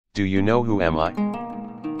Do you know who am I?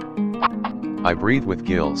 I breathe with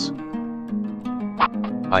gills.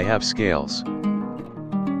 I have scales.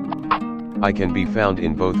 I can be found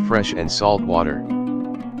in both fresh and salt water.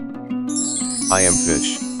 I am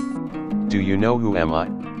fish. Do you know who am I?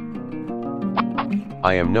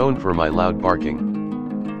 I am known for my loud barking.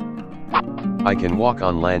 I can walk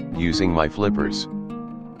on land using my flippers.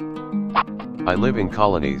 I live in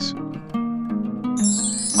colonies.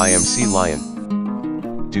 I am sea lion.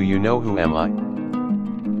 Do you know who am I?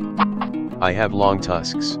 I have long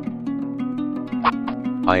tusks.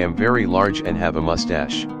 I am very large and have a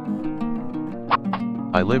mustache.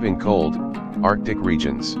 I live in cold, Arctic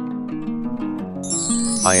regions.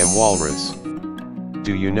 I am walrus.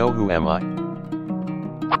 Do you know who am I?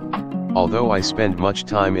 Although I spend much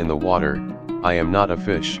time in the water, I am not a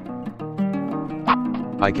fish.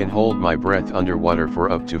 I can hold my breath underwater for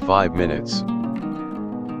up to 5 minutes.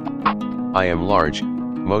 I am large,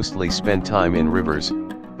 mostly spend time in rivers,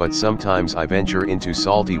 but sometimes I venture into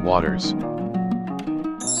salty waters.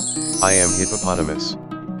 I am hippopotamus.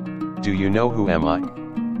 Do you know who am I?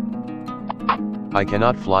 I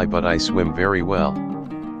cannot fly but I swim very well.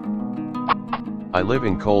 I live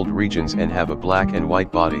in cold regions and have a black and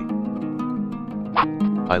white body.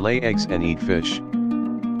 I lay eggs and eat fish.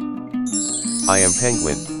 I am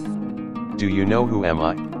penguin. Do you know who am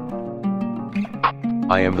I?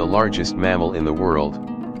 I am the largest mammal in the world.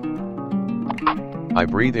 I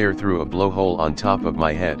breathe air through a blowhole on top of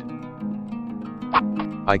my head.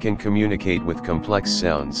 I can communicate with complex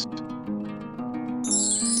sounds.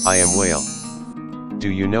 I am whale. Do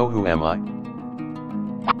you know who am I?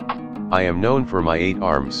 I am known for my 8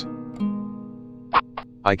 arms.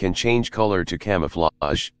 I can change color to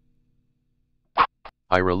camouflage.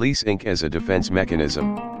 I release ink as a defense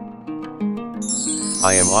mechanism.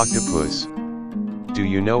 I am octopus. Do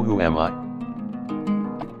you know who am I?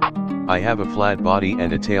 I have a flat body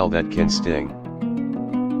and a tail that can sting.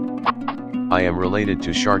 I am related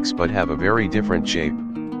to sharks but have a very different shape.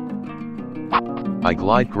 I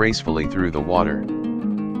glide gracefully through the water.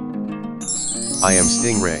 I am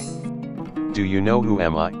stingray. Do you know who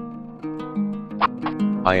am I?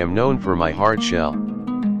 I am known for my hard shell.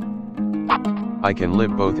 I can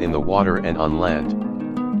live both in the water and on land.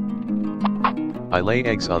 I lay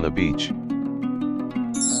eggs on the beach.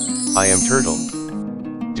 I am turtle.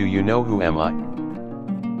 Do you know who am I?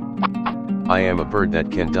 I am a bird that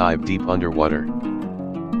can dive deep underwater.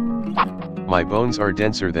 My bones are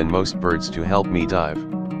denser than most birds to help me dive.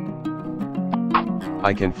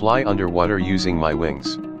 I can fly underwater using my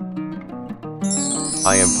wings.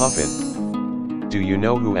 I am puffin. Do you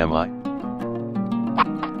know who am I?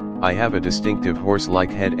 I have a distinctive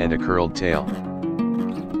horse-like head and a curled tail.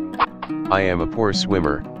 I am a poor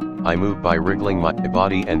swimmer, I move by wriggling my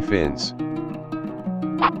body and fins.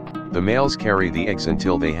 The males carry the eggs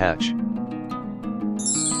until they hatch.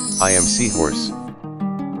 I am seahorse.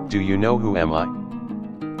 Do you know who am I?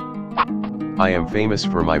 I am famous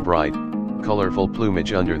for my bright, colorful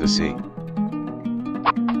plumage under the sea.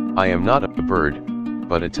 I am not a bird,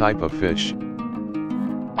 but a type of fish.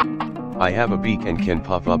 I have a beak and can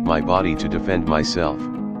puff up my body to defend myself.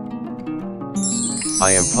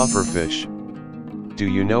 I am pufferfish. Do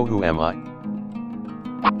you know who am I?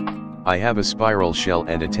 I have a spiral shell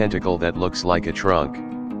and a tentacle that looks like a trunk.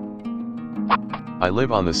 I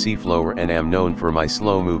live on the seafloor and am known for my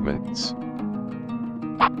slow movements.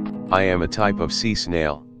 I am a type of sea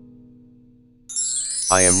snail.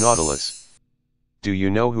 I am nautilus. Do you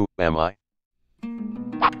know who am I?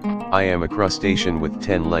 I am a crustacean with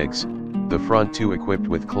 10 legs, the front 2 equipped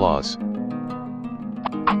with claws.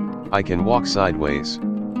 I can walk sideways.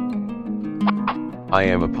 I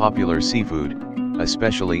am a popular seafood,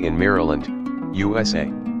 especially in Maryland, USA.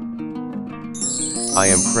 I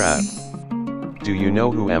am crab. Do you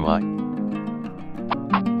know who am I?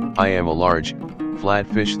 I am a large, flat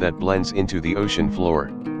fish that blends into the ocean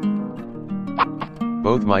floor.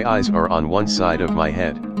 Both my eyes are on one side of my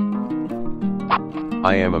head.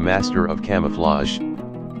 I am a master of camouflage.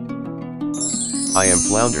 I am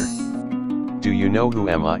flounder. Do you know who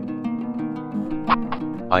am I?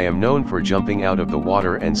 I am known for jumping out of the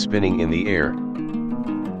water and spinning in the air.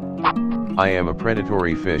 I am a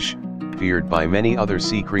predatory fish, feared by many other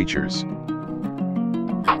sea creatures.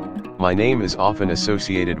 My name is often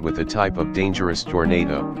associated with a type of dangerous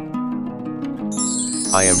tornado.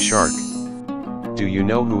 I am shark. Do you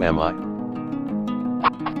know who am I?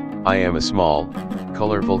 I am a small,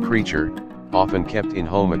 colorful creature, often kept in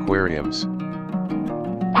home aquariums.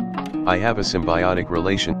 I have a symbiotic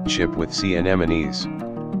relationship with sea anemones.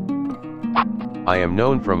 I am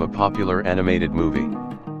known from a popular animated movie.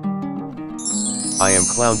 I am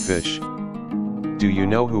clownfish. Do you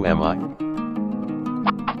know who am I?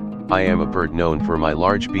 I am a bird known for my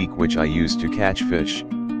large beak which I use to catch fish.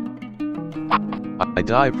 I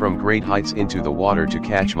dive from great heights into the water to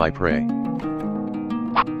catch my prey.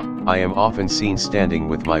 I am often seen standing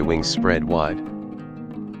with my wings spread wide.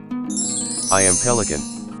 I am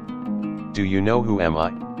pelican. Do you know who am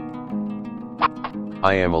I?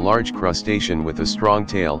 I am a large crustacean with a strong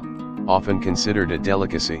tail, often considered a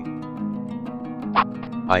delicacy.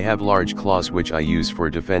 I have large claws which I use for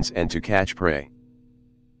defense and to catch prey.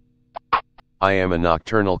 I am a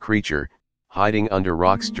nocturnal creature, hiding under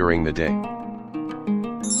rocks during the day.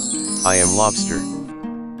 I am lobster.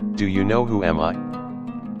 Do you know who am I?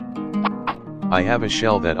 I have a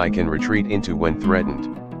shell that I can retreat into when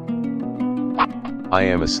threatened. I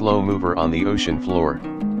am a slow mover on the ocean floor.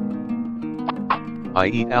 I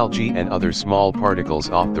eat algae and other small particles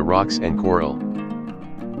off the rocks and coral.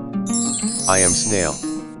 I am snail.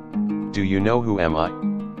 Do you know who am I?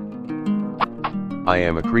 I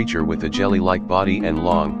am a creature with a jelly-like body and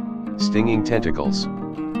long, stinging tentacles.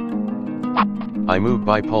 I move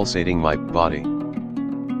by pulsating my body.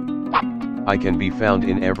 I can be found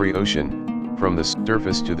in every ocean, from the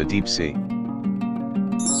surface to the deep sea.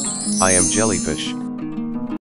 I am jellyfish.